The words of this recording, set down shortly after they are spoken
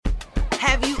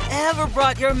Have you ever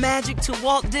brought your magic to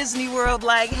Walt Disney World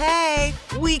like, hey,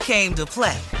 we came to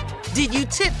play? Did you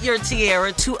tip your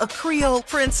tiara to a Creole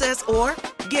princess or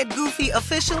get goofy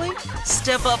officially?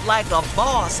 Step up like a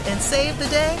boss and save the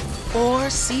day? Or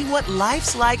see what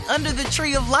life's like under the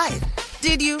tree of life?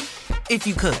 Did you? If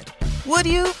you could. Would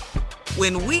you?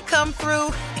 When we come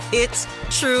through, it's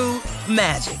true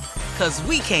magic. 'Cause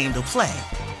we came to play.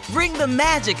 Bring the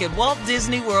magic at Walt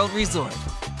Disney World Resort.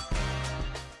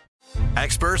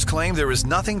 Experts claim there is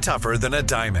nothing tougher than a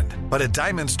diamond. But at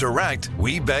Diamonds Direct,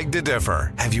 we beg to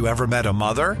differ. Have you ever met a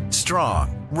mother?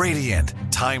 Strong, radiant,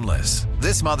 timeless.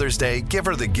 This Mother's Day, give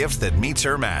her the gift that meets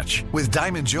her match. With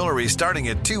diamond jewelry starting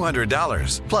at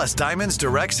 $200. Plus Diamonds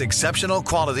Direct's exceptional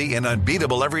quality and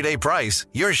unbeatable everyday price,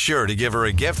 you're sure to give her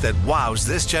a gift that wows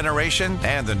this generation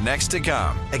and the next to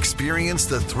come. Experience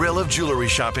the thrill of jewelry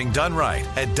shopping done right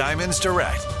at Diamonds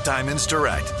Direct. Diamonds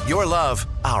Direct. Your love,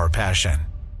 our passion.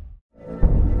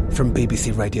 From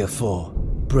BBC Radio 4,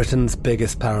 Britain's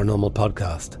biggest paranormal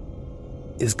podcast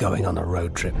is going on a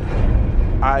road trip.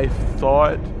 I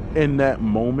thought in that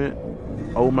moment,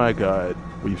 oh my God,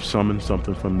 we've summoned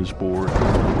something from this board.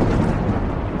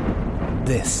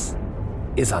 This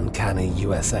is Uncanny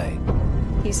USA.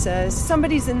 He says,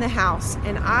 somebody's in the house,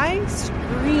 and I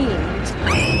screamed.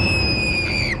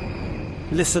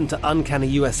 Listen to Uncanny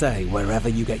USA wherever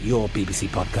you get your BBC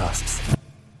podcasts,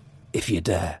 if you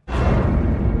dare.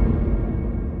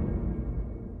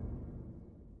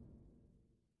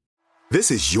 This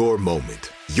is your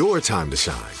moment, your time to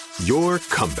shine, your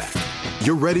comeback.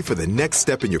 You're ready for the next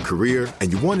step in your career,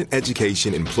 and you want an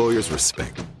education employers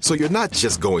respect. So you're not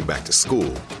just going back to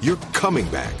school, you're coming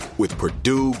back with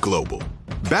Purdue Global.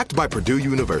 Backed by Purdue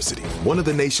University, one of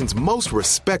the nation's most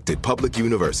respected public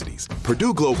universities,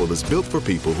 Purdue Global is built for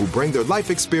people who bring their life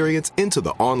experience into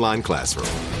the online classroom.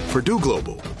 Purdue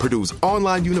Global, Purdue's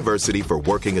online university for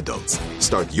working adults.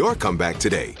 Start your comeback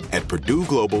today at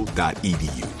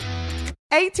purdueglobal.edu.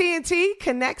 AT&T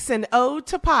connects an ode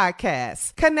to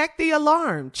podcasts. Connect the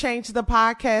alarm. Change the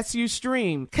podcast you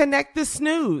stream. Connect the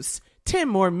snooze. 10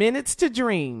 more minutes to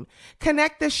dream.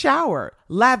 Connect the shower.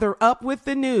 Lather up with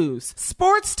the news.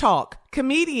 Sports talk,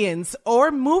 comedians,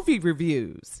 or movie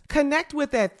reviews. Connect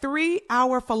with that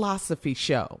 3-hour philosophy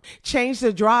show. Change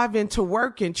the drive into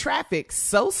work in traffic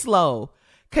so slow.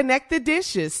 Connect the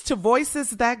dishes to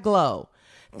voices that glow.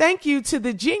 Thank you to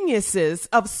the geniuses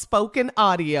of spoken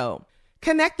audio.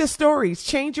 Connect the stories,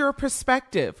 change your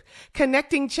perspective.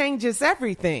 Connecting changes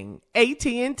everything.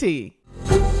 AT&T.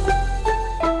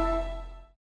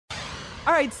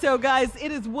 All right, so guys,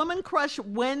 it is Woman Crush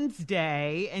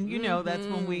Wednesday, and you know that's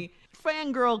when we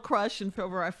fangirl crush and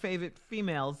over our favorite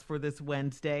females for this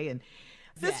Wednesday. And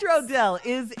Sister Odell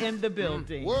is in the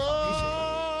building.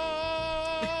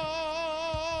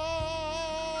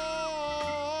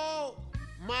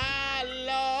 My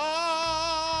Lord.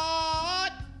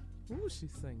 Ooh,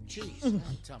 she's singing. Jeez, I'm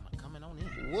talking about coming on in.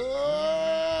 Whoa.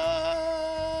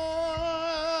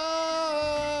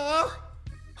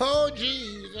 Oh,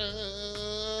 Jesus.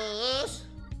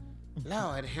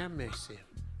 Lord, have mercy.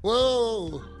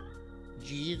 Whoa.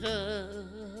 Jesus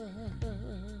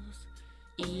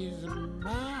is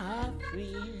my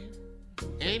friend.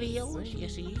 And he yours?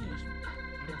 Yes, he is.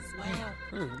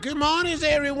 Well, good morning,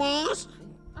 everyone.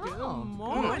 Good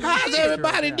morning. How's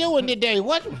everybody doing today?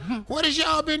 What has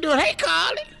y'all been doing? Hey,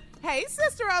 Carly. Hey,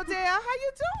 Sister Odell, how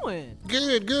you doing?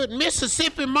 Good.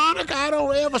 Mississippi Monica, I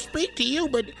don't ever speak to you,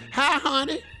 but hi,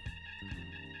 honey.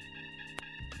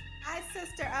 Hi,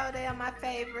 Sister Odell, my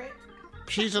favorite.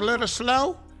 She's a little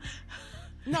slow?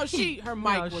 No, her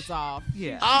mic was off.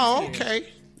 Yeah. Oh, okay.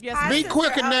 Yes, Hi, Be Sister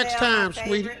quicker Odell, next time, my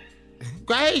sweetie. favorite.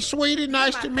 Hey, sweetie,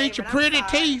 nice to meet your pretty I'm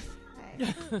sorry. teeth.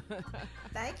 Hey.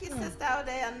 Thank you, Sister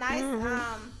Odell. Nice,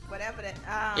 whatever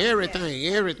that.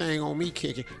 Everything on me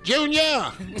kicking.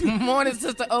 Junior. Good morning,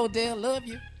 Sister Odell. Love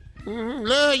you.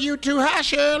 Love you too. Hi,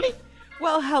 Shirley.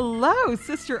 Well, hello,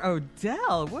 Sister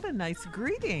Odell. What a nice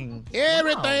greeting.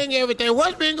 Everything.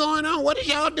 What's been going on? What is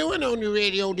y'all doing on the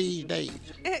radio these days?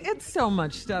 It's so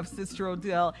much stuff, Sister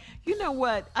Odell. You know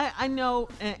what? I know,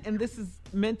 and this is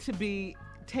meant to be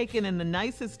taken in the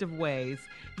nicest of ways.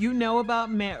 You know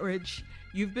about marriage.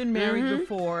 You've been married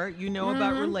before. You know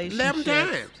about relationships.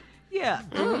 11 times. Yeah,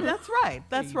 that's right.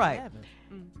 That's right.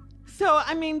 So,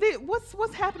 I mean,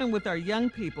 what's happening with our young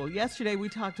people? Yesterday, we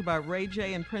talked about Ray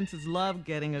J and Princess Love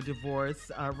getting a divorce,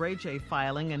 Ray J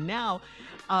filing, and now,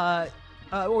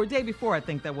 or day before, I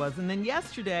think that was, and then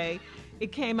yesterday,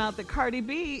 it came out that Cardi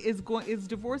B is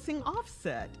divorcing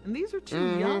Offset, and these are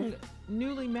two young,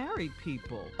 newly married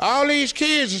people. All these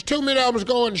kids, too many of them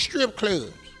going to strip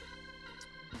clubs.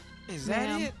 Is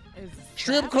that it?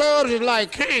 Strip clubs is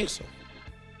like cancer.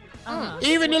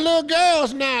 Even the little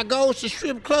girls now goes to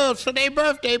strip clubs for their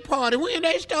birthday party. When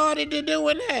they started to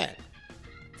doing that?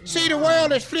 See, the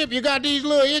world is flipped. You got these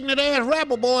little ignorant-ass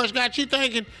rapper boys got you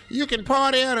thinking you can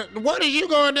party at it. What is you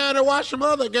going down there watch some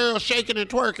other girls shaking and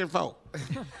twerking for?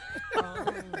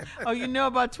 Oh, you know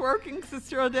about twerking,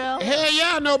 Sister Odell? Hell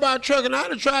yeah, I know about twerking. I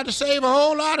done tried to save a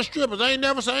whole lot of strippers. I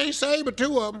ain't saved but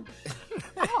 2 of them.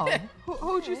 Oh,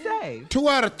 who'd you save? 2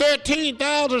 out of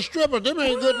 13,000 strippers. Them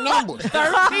ain't good numbers.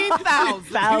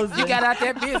 13,000. You got out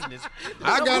that business.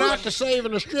 I got out to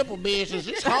saving the stripper business.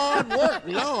 It's hard work,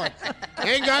 Lord.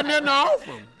 Ain't got nothing to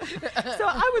offer them. So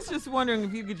I was just wondering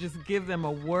if you could just give them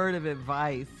a word of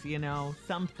advice,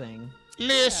 something.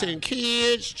 Listen,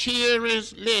 kids, children,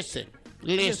 listen.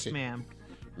 Yes, ma'am.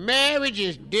 Marriage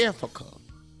is difficult.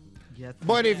 Yes,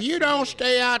 but if you don't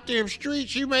stay out them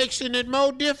streets, you making it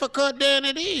more difficult than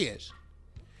it is.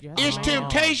 Yeah. It's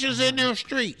temptations in them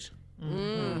streets.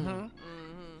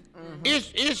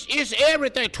 It's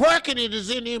everything. Twerking it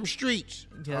is in them streets.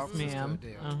 Yes, ma'am.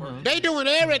 They doing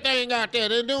everything out there.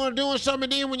 They're doing some of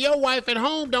them when your wife at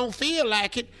home don't feel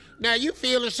like it. Now you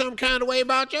feeling some kind of way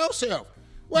about yourself.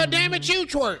 Well, damn it, you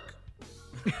twerk.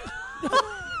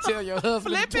 Tell your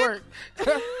husband to twerk.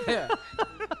 Yeah.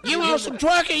 You want some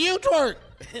twerking, you twerk.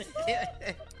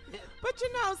 But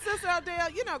Sister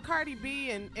Odell, Cardi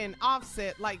B and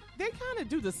Offset, like, they kind of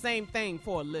do the same thing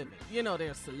for a living.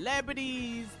 They're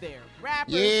celebrities, they're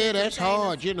rappers. Yeah, that's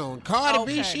hard, Cardi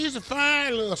B, she's a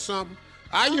fine little something.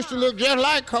 I used to look just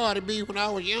like Cardi B when I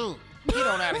was young. You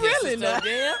don't know how to Really, Sister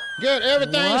Odell. Get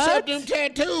everything except them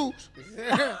tattoos.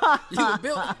 You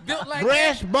were built like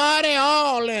breast, that. body,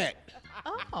 all that.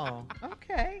 Oh,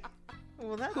 okay.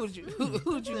 Well, that's who'd you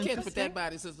catch with that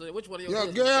body, Sister? Which one of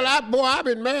your girl, I've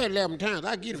been married 11 times.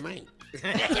 I get a man.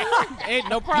 Ain't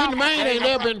no problem. Getting a man ain't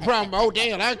never been a problem. Oh,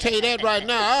 damn, I tell you that right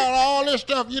now. All this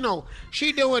stuff,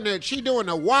 she doing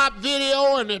the WAP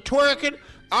video and the twerking,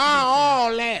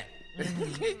 all that.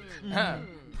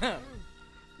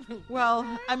 Well,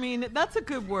 I mean, that's a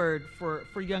good word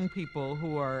for young people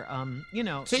who are,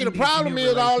 See, the problem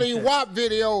is all these WAP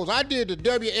videos. I did the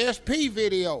WSP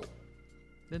video.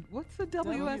 What's the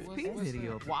WSP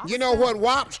video? You know what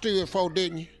WAP stood for,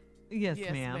 didn't you? Yes,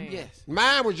 ma'am. Yes.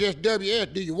 Mine was just WS.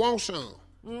 Do you want some?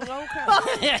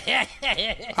 Okay.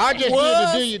 I just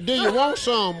did the Do you want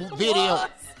some video.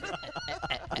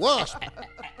 Wasp.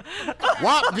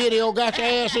 WAP video got your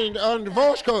ass on the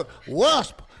divorce code.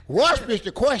 Wasp. Wasp is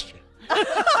the question.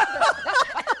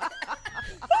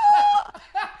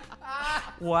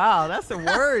 Wow, that's a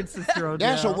word, Sister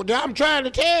Odell. I'm trying to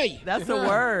tell you. That's a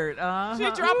word. She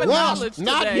dropping knowledge today.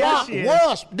 Not WAP.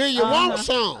 Wasp. Do you want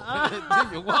some?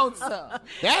 Do you want some?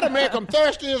 That'll make them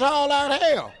thirsty as all out of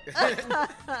hell.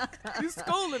 You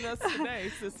schooling us today,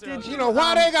 Sister.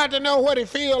 Why they got to know what it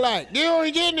feel like? You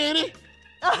ain't getting any.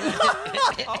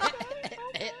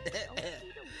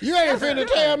 You ain't finna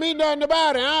tell me nothing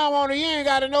about it. You ain't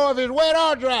got to know if it's wet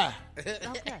or dry.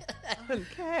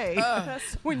 Okay.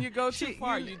 That's when you go too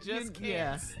far, you just can't.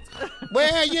 Yeah.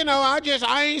 Well,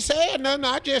 I ain't said nothing.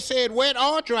 I just said wet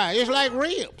or dry. It's like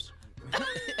ribs.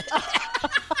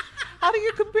 How do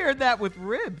you compare that with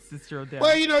ribs, Sister Odell?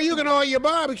 Well, you can order your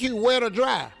barbecue wet or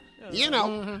dry.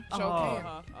 Okay.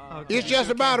 It's just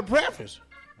about a preference.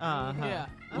 Yeah.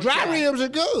 Dry ribs are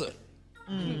good.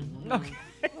 Okay.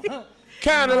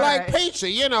 Kind of like pizza,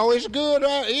 it's good.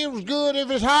 It was good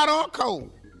if it's hot or cold.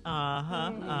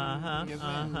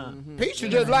 Pizza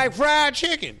just like fried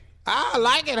chicken. I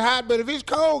like it hot, but if it's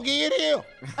cold, get here.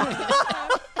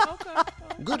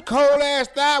 Good cold ass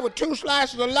thigh with 2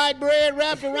 slices of light bread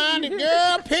wrapped around it,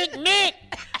 girl. Picnic.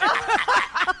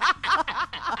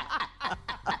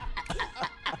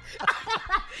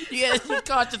 Yes, you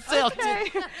caught yourself.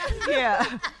 Okay.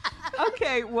 Yeah.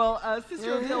 Okay, well,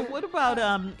 Sister Odell, what about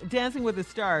Dancing with the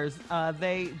Stars?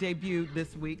 They debuted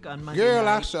this week on Monday Girl,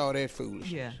 night. I saw that foolishness.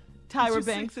 Yeah. Tyra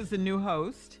Banks is the new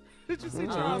host. Did you see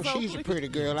Charles Oakley? She's a pretty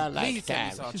girl. I like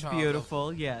Tyra. She's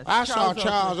beautiful, yes. I saw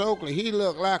Charles Oakley. He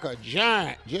looked like a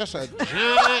giant. Just a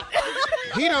giant.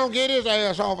 He don't get his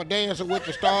ass off of Dancing with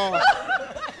the Stars.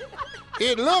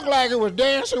 It looked like it was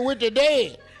Dancing with the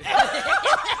Dead.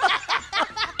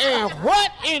 And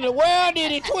what in the world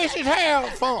did he twist his hair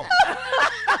for?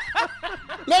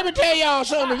 Let me tell y'all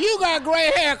something. If you got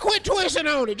gray hair, quit twisting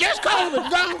on it. Just comb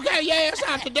it. Go and get your ass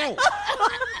out the door.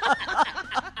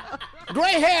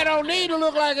 Gray hair don't need to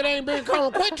look like it ain't been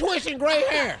combed. Quit twisting gray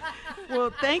hair.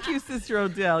 Well, thank you, Sister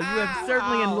Odell. You have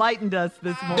certainly enlightened us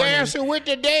this morning. Dancing with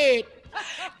the Dead.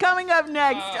 Coming up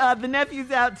next, the nephew's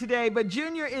out today, but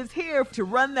Junior is here to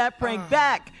run that prank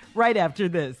back right after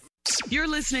this. You're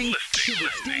listening to the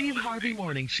Steve Harvey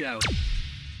Morning Show.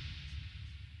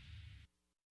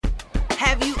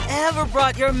 Have you ever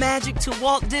brought your magic to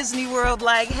Walt Disney World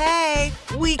like, hey,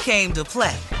 we came to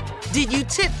play? Did you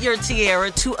tip your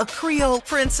tiara to a Creole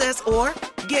princess or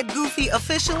get goofy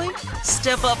officially?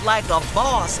 Step up like a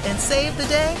boss and save the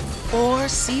day? Or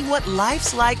see what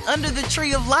life's like under the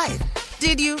tree of life?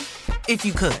 Did you? If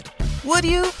you could. Would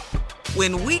you?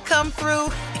 When we come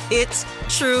through, it's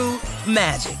true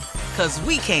magic. 'Cause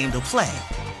we came to play.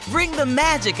 Bring the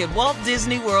magic at Walt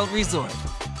Disney World Resort.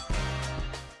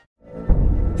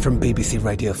 From BBC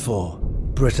Radio 4,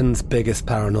 Britain's biggest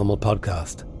paranormal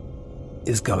podcast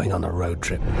is going on a road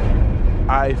trip.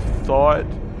 I thought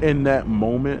in that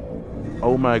moment,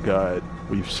 oh my God,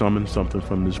 we've summoned something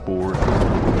from this board.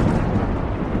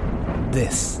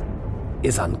 This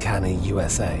is Uncanny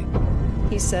USA.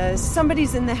 He says,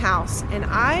 somebody's in the house, and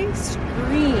I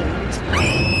screamed.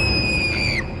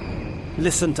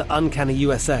 Listen to Uncanny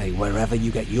USA wherever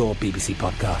you get your BBC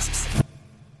podcasts,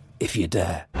 if you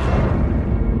dare.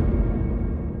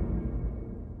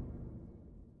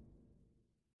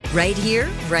 Right here,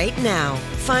 right now.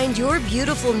 Find your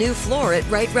beautiful new floor at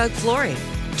Right Rug Flooring.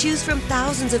 Choose from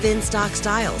thousands of in-stock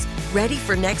styles, ready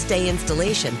for next day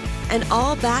installation, and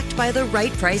all backed by the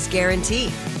right price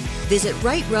guarantee. Visit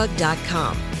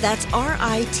rightrug.com. That's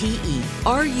RITERUG.com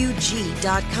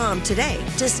today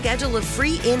to schedule a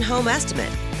free in-home estimate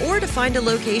or to find a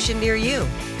location near you.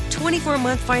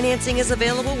 24-month financing is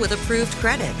available with approved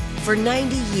credit. For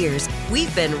 90 years,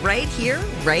 we've been right here,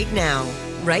 right now.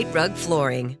 Right Rug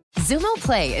Flooring. Xumo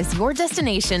Play is your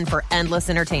destination for endless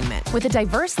entertainment. With a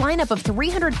diverse lineup of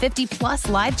 350-plus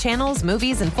live channels,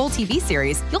 movies, and full TV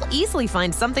series, you'll easily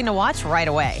find something to watch right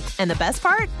away. And the best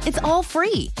part? It's all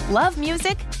free. Love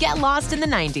music? Get lost in the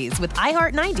 90s with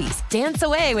iHeart 90s, dance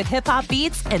away with hip-hop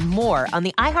beats, and more on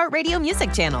the iHeartRadio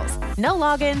music channels. No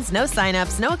logins, no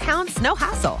signups, no accounts, no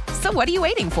hassle. So what are you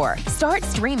waiting for? Start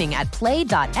streaming at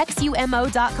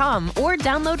play.xumo.com or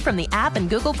download from the app and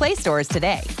Google Play stores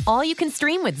today. All you can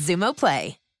stream with Xumo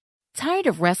Play. Tired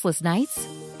of restless nights?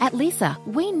 At Leesa,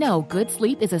 we know good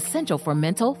sleep is essential for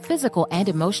mental, physical, and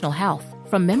emotional health.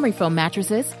 From memory foam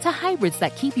mattresses to hybrids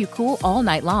that keep you cool all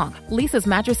night long, Leesa's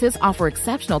mattresses offer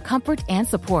exceptional comfort and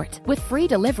support with free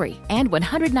delivery and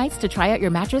 100 nights to try out your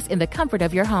mattress in the comfort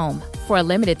of your home. For a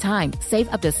limited time,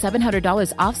 save up to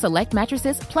 $700 off select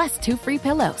mattresses plus 2 free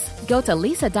pillows. Go to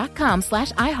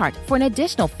leesa.com/iHeart for an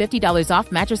additional $50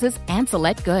 off mattresses and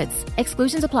select goods.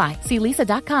 Exclusions apply. See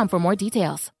leesa.com for more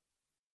details.